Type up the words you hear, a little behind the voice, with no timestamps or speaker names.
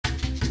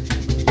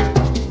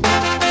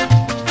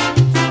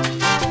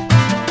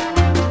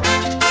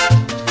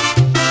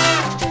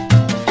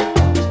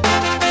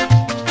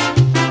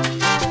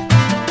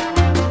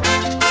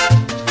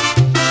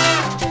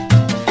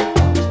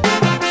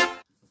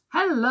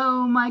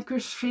Hello my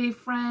crochet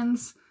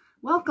friends,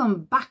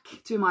 welcome back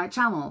to my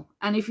channel,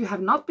 and if you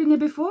have not been here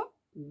before,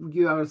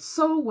 you are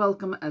so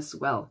welcome as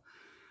well.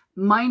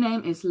 My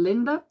name is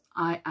Linda,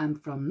 I am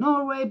from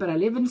Norway but I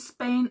live in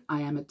Spain.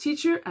 I am a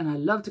teacher and I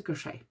love to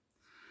crochet.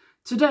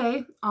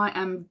 Today I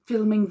am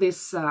filming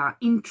this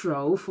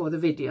intro for the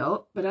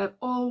video, but I've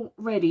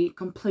already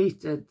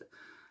completed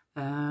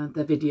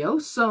the video,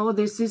 so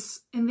this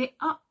is in the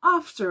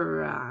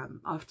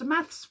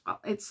aftermath. Well,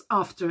 it's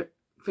after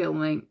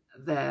filming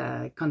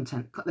the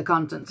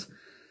content.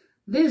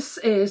 This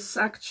is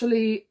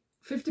actually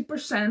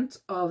 50%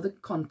 of the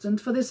content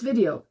for this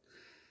video.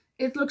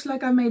 It looks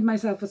like I made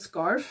myself a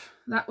scarf.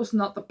 That was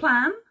not the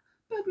plan,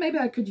 but maybe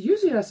I could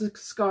use it as a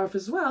scarf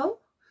as well.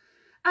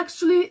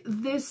 Actually,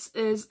 this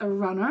is a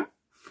runner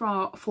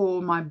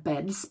for my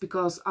beds,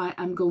 because I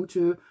am going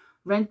to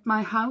rent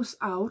my house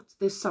out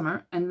this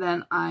summer, and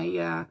then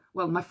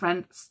well, my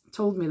friend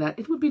told me that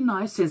it would be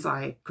nice, since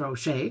I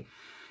crochet,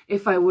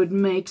 if I would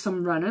make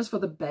some runners for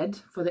the bed,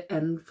 for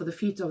the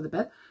feet of the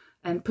bed,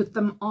 and put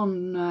them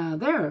on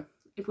there.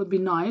 It would be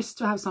nice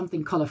to have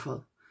something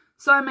colorful.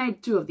 So I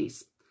made 2 of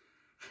these,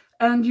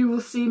 and you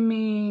will see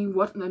me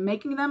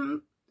making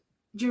them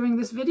during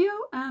this video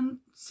and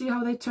see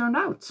how they turned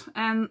out.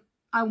 And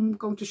I'm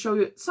going to show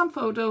you some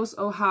photos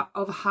of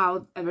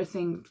how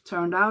everything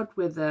turned out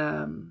with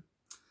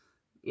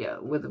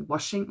with the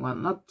washing.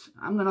 Well,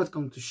 I'm not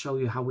going to show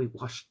you how we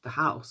washed the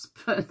house,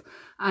 but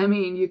I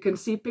mean, you can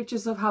see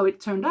pictures of how it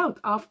turned out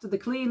after the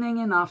cleaning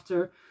and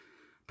after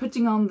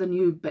putting on the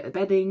new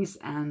beddings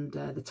and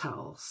the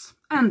towels.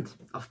 And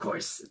of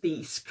course,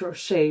 these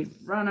crochet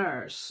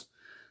runners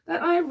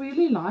that I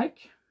really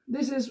like.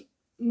 This is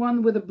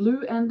one with the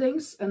blue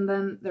endings, and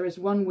then there is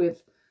one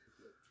with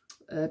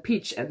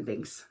peach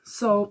endings.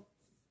 So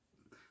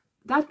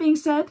that being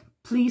said,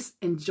 please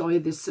enjoy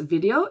this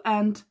video,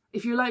 and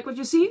if you like what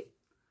you see,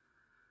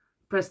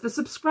 press the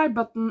subscribe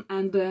button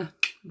and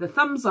the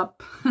thumbs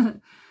up.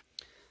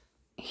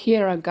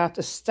 Here I got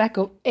a stack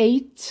of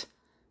 8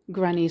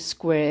 granny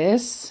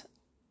squares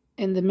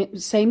in the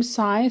same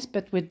size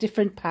but with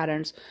different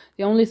patterns.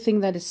 The only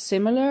thing that is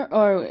similar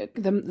or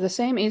the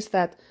same is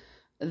that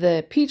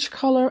the peach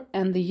color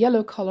and the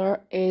yellow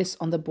color is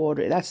on the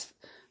border. That's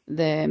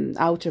the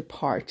outer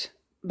part.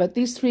 But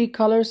these 3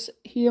 colors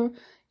here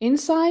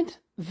inside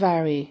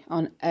vary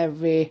on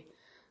every,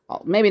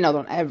 well, maybe not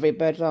on every,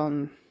 but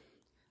on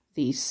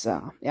these,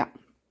 yeah.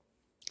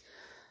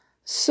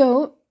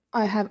 So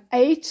I have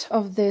 8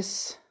 of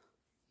this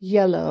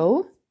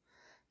yellow,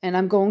 and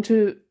I'm going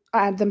to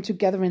add them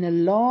together in a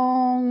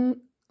long,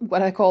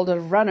 what I call a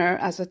runner,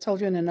 as I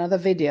told you in another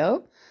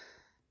video.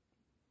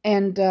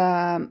 And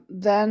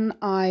then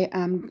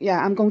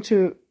I'm going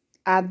to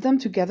add them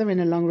together in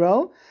a long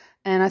row,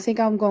 and I think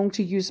I'm going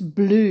to use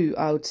blue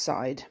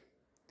outside.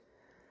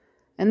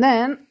 And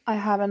then I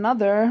have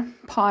another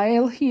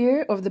pile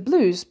here of the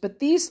blues, but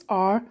these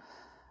are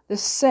the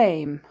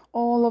same.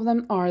 All of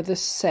them are the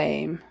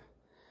same.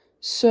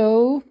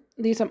 So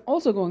these I'm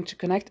also going to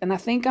connect, and I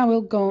think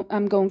I'm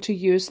going to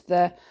use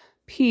the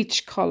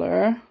peach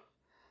color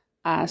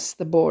as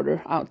the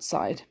border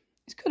outside.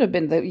 It could have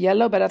been the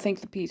yellow, but I think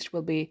the peach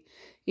will be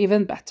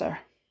even better.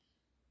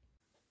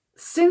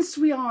 Since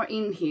we are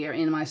in here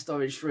in my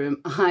storage room,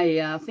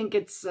 I think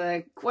it's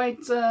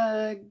quite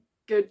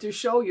good to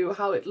show you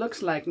how it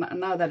looks like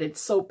now that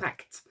it's so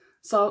packed.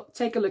 So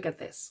take a look at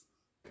this.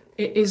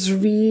 It is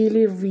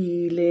really,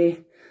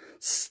 really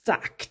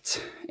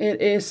stacked. It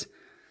is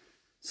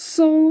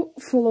so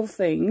full of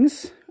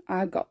things.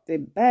 I got the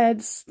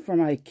beds from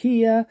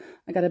IKEA.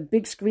 I got a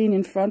big screen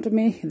in front of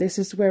me. This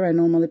is where I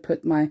normally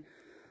put my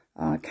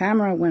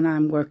camera when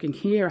I'm working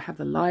here. I have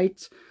the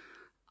light.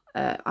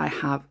 I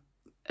have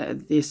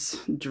this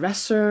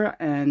dresser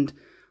and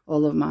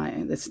all of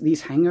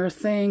these hanger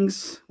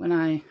things. When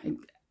I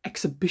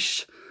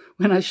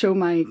show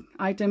my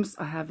items,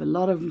 I have a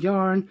lot of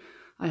yarn.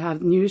 I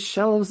have new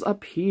shelves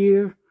up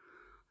here.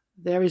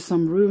 There is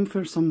some room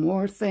for some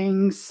more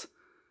things.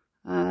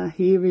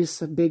 Here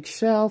is a big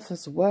shelf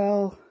as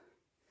well,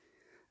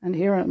 and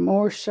here are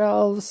more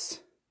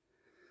shelves.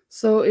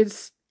 So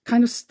it's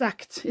kind of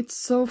stacked. It's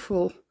so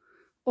full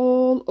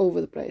all over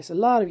the place. A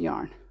lot of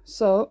yarn.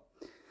 So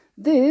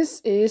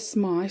this is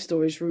my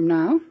storage room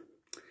now.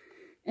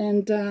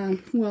 And,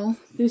 well,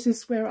 this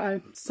is where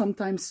I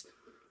sometimes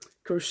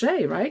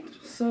crochet, right?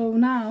 So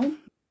now,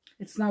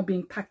 it's now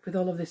being packed with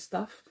all of this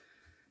stuff.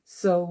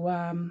 So,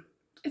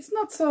 it's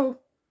not so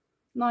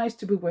nice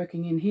to be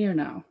working in here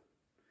now.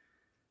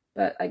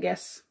 But I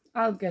guess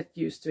I'll get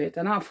used to it.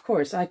 And of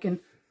course, I can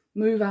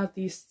move out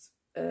these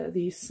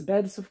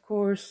beds, of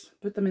course,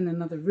 put them in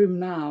another room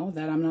now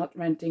that I'm not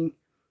renting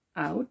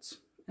out.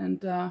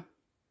 And,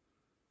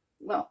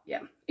 well,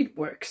 yeah, it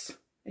works.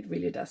 It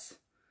really does.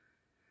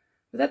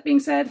 With that being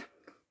said,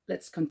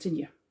 let's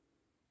continue.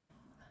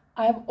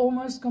 I have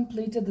almost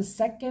completed the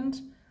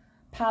second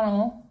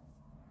panel,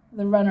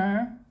 the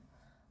runner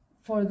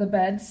for the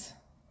beds.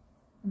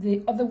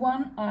 The other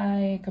one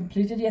I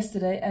completed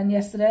yesterday, and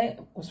yesterday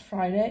was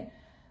Friday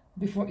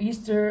before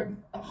Easter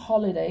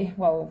holiday.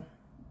 Well,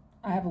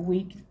 I have a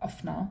week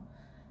off now.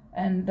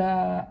 And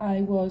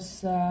I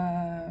was,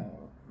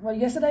 well,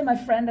 yesterday my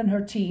friend and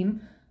her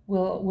team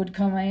was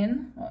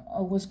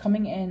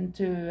coming in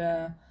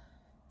to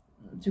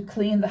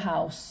clean the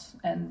house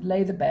and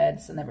lay the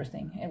beds and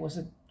everything. It was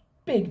a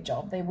big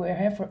job. They were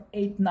here for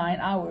 8-9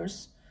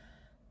 hours,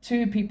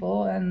 2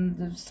 people,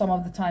 and some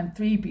of the time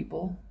 3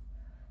 people.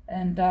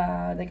 And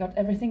they got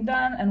everything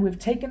done, and we've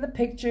taken the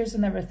pictures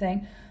and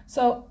everything.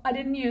 So I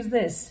didn't use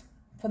this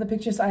for the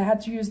pictures. I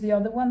had to use the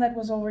other one that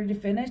was already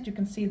finished. You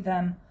can see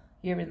them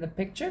here in the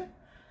picture.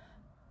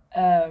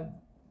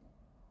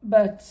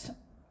 But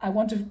I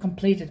want to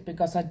complete it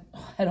because I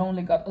had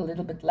only got a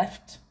little bit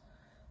left.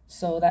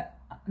 So that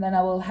then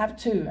I will have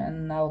 2,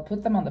 and I'll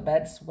put them on the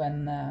beds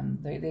when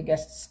the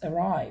guests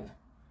arrive.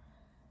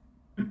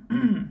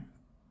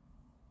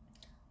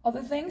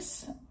 Other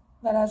things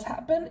that has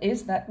happened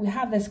is that we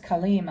have this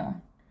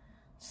Calima.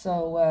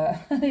 So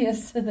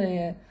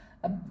yesterday,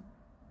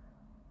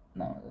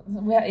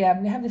 we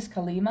have this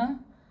Calima,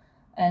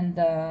 and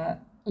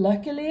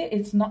luckily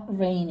it's not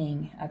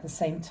raining at the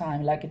same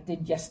time like it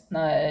did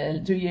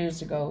 2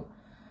 years ago.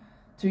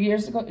 2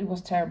 years ago it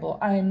was terrible.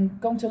 I'm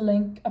going to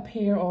link up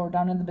here or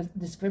down in the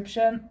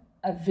description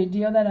a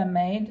video that I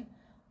made.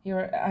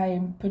 Here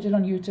I put it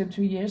on YouTube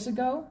 2 years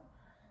ago,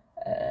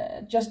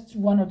 just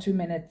 1 or 2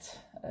 minutes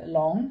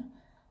long,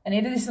 and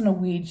it is in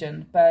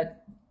Norwegian,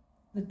 but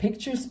the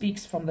picture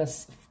speaks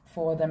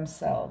for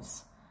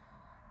themselves.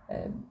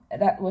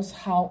 That was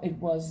how it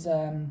was,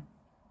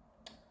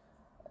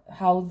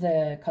 how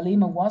the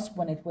Calima was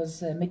when it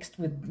was mixed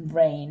with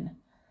rain.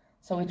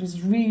 So it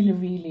was really,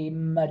 really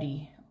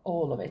muddy,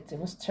 all of it. It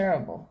was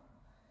terrible.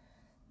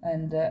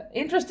 And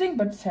interesting,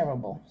 but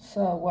terrible.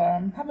 So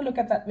have a look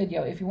at that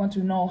video if you want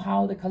to know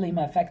how the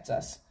Calima affects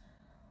us.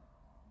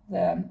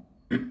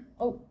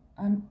 Oh,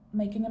 I'm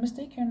making a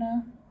mistake here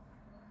now.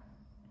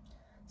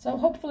 So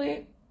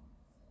hopefully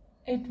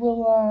it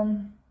will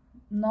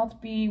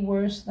not be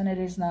worse than it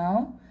is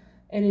now.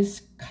 It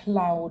is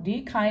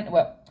cloudy,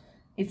 well,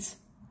 it's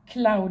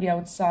cloudy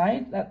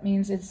outside. That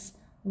means it's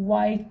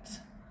white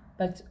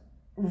but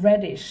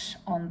reddish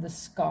on the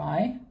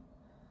sky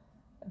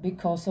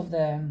because of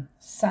the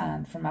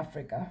sand from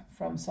Africa,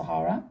 from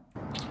Sahara.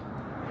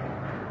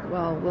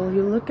 Well, will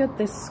you look at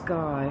this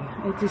sky?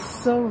 It is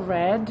so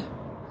red.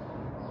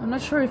 I'm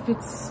not sure if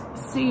it's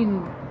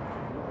seen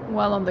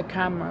well on the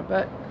camera,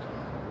 but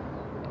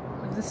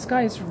the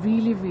sky is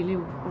really, really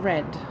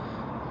red.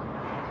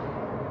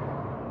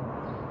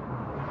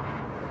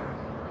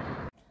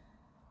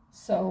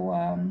 So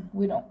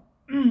we don't,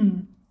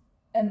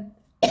 and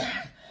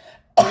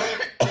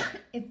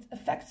it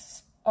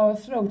affects our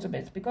throat a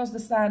bit because the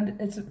sand,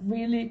 it's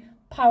really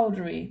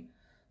powdery,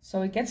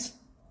 so it gets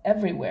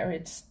everywhere.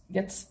 It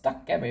gets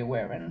stuck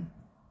everywhere,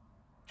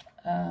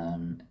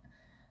 and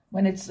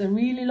when it's a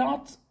really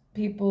lot,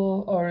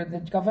 people or the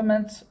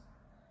government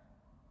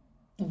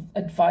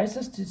advise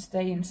us to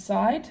stay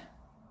inside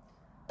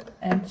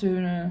and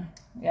to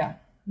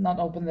not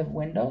open the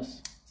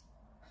windows.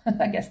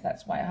 I guess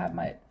that's why I have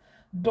my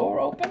door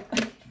open.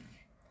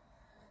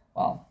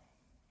 Well,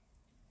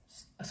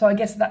 so I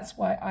guess that's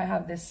why I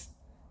have this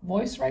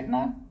voice right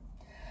now.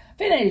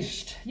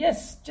 Finished.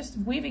 Yes, just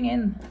weaving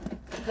in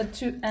the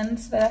 2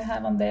 ends that I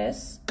have on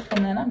this,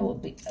 and then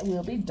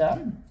we'll be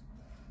done.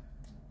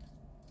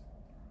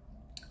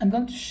 I'm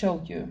going to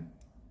show you.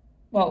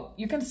 Well,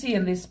 you can see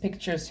in these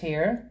pictures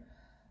here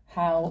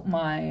how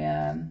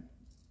my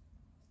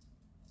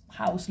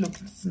house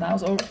looks now,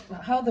 or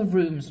how the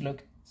rooms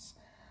look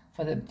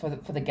for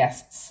the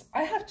guests.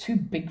 I have 2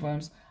 big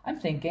rooms. I'm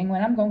thinking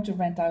when I'm going to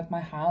rent out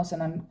my house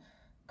and I'm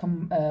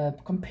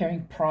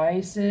comparing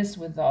prices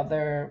with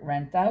other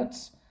rent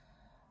outs,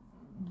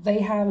 they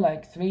have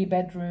like 3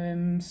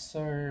 bedrooms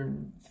or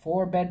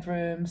 4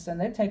 bedrooms,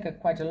 and they take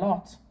quite a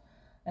lot,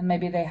 and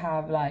maybe they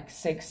have like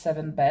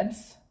 6-7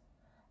 beds.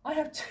 I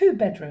have 2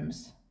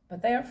 bedrooms,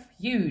 but they are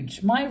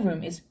huge. My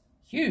room is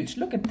huge.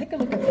 Take a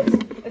look at this.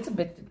 It's a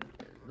bit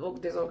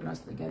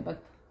disorganized again,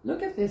 but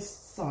look at this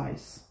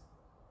size.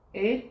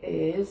 It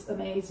is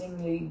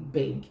amazingly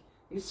big.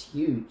 It's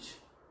huge.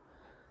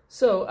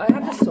 So I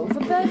have a sofa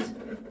bed.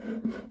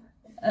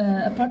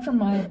 Apart from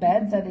my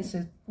bed that is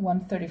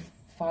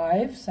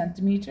 135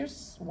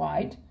 centimeters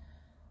wide,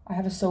 I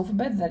have a sofa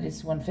bed that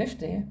is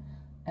 150,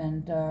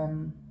 and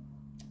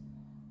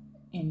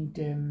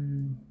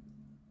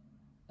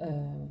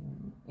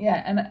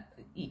and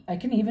I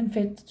can even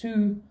fit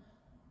 2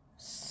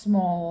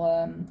 small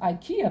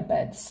IKEA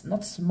beds.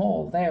 Not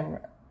small,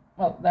 they're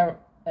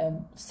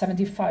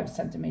 75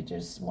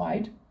 centimeters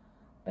wide,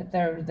 but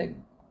they're the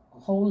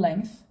whole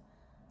length.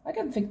 I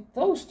can fit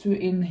those 2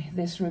 in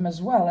this room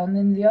as well, and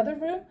in the other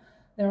room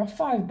there are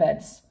 5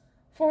 beds.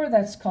 4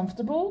 that's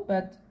comfortable,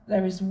 but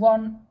there is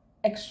 1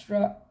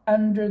 extra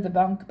under the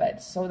bunk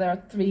beds, so there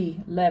are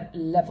 3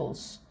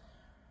 levels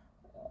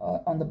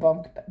on the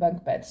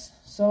bunk beds.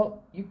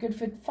 So you could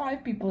fit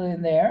 5 people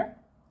in there,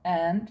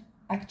 and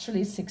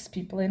actually 6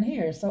 people in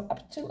here, so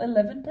up to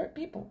 11 per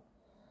people.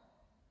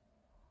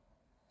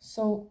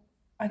 So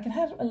I can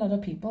have a lot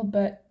of people,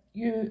 but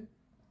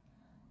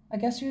I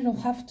guess you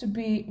don't have to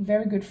be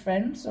very good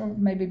friends, or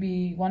maybe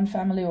be one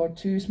family or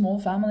two small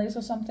families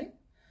or something.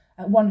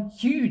 One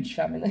huge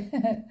family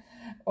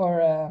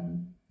or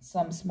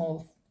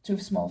two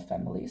small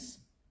families.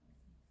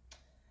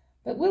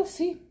 But we'll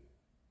see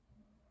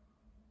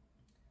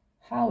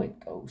how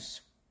it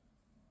goes.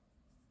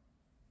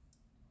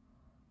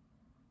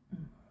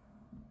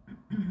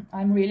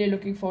 I'm really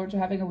looking forward to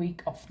having a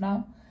week off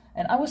now.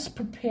 And I was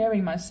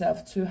preparing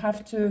myself to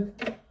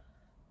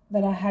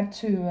I had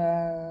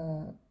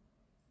to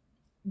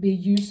be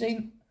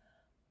using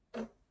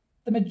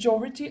the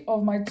majority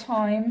of my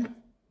time.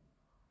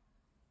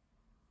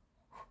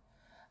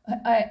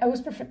 I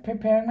was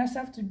preparing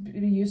myself to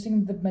be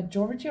using the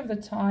majority of the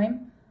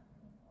time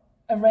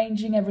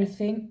arranging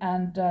everything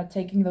and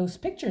taking those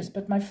pictures.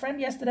 But my friend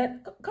yesterday,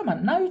 come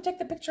on, now you take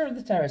the picture of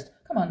the terrace.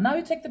 Come on, now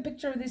you take the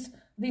picture of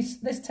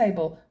this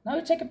table. Now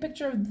you take a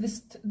picture of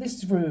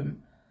this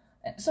room.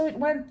 So it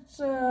went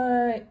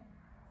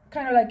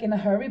kind of like in a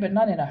hurry, but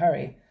not in a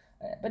hurry.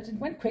 But it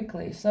went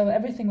quickly, so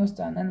everything was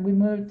done, and we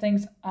moved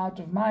things out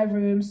of my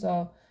room,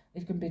 so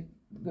it could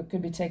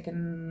be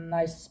taken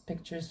nice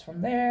pictures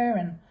from there,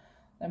 and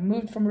I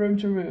moved from room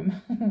to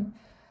room.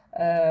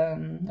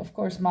 Of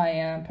course,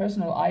 my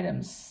personal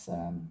items.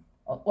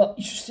 Well,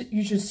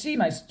 you should see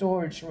my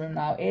storage room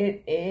now.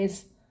 It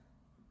is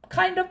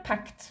kind of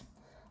packed.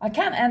 I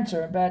can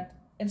enter, but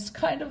it's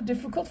kind of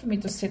difficult for me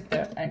to sit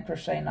there and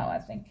crochet now. I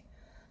think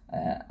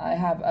I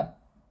have a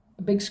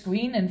big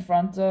screen in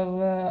front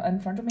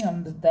of me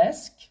on the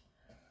desk.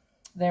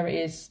 There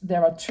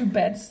are two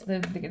beds. The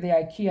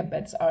IKEA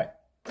beds are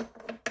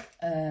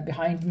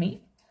behind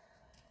me,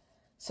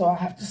 so I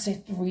have to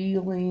sit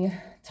really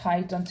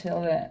tight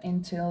until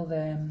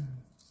the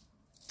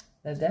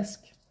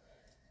desk.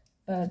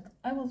 But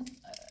I will.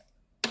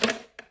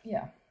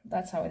 Yeah,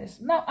 that's how it is.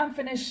 Now I'm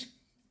finished,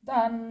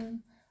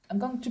 done. I'm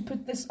going to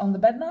put this on the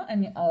bed now,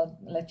 and I'll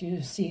let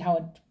you see how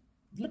it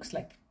looks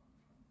like.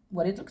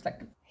 What it looks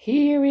like.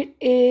 Here it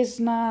is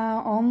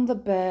now on the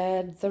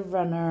bed, the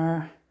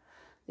runner.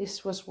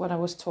 This was what I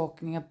was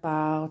talking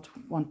about,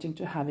 wanting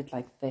to have it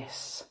like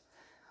this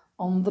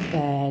on the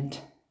bed.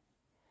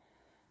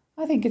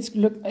 I think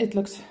it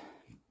looks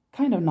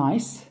kind of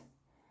nice.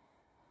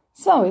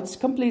 So it's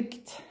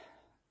complete.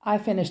 I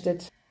finished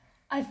it.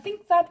 I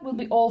think that will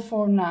be all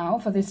for now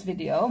for this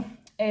video.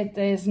 It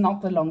is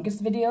not the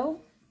longest video.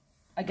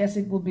 I guess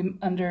it will be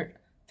under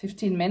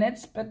 15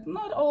 minutes, but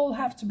not all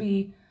have to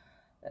be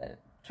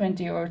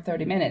 20 or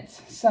 30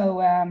 minutes.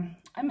 So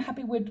I'm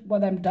happy with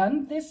what I've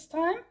done this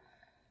time.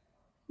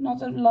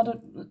 Not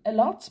a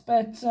lot,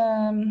 but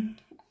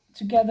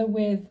together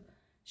with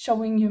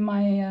showing you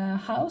my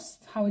house,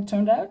 how it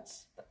turned out,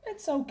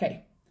 it's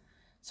okay.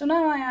 So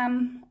now I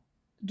am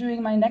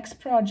doing my next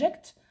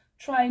project,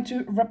 trying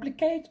to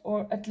replicate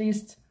or at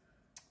least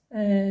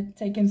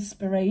take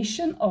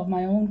inspiration of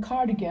my own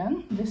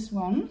cardigan, this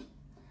one,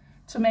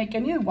 to make a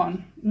new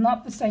one.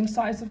 Not the same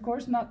size, of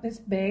course, not this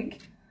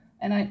big.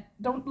 And I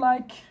don't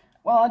like,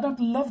 well, I don't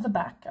love the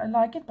back. I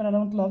like it, but I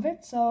don't love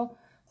it. So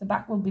the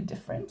back will be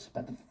different,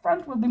 but the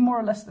front will be more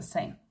or less the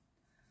same.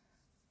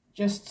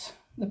 Just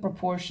the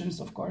proportions,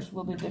 of course,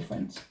 will be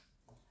different.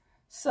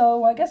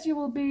 So I guess you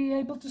will be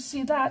able to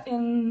see that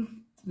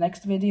in the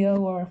next video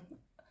or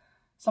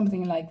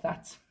something like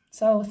that.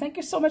 So thank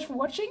you so much for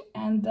watching,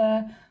 and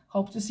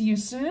hope to see you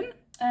soon.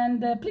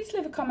 And please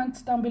leave a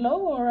comment down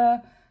below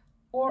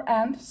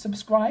and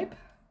subscribe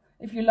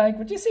if you like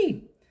what you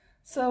see.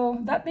 So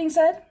that being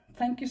said,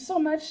 thank you so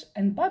much,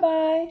 and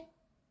bye-bye.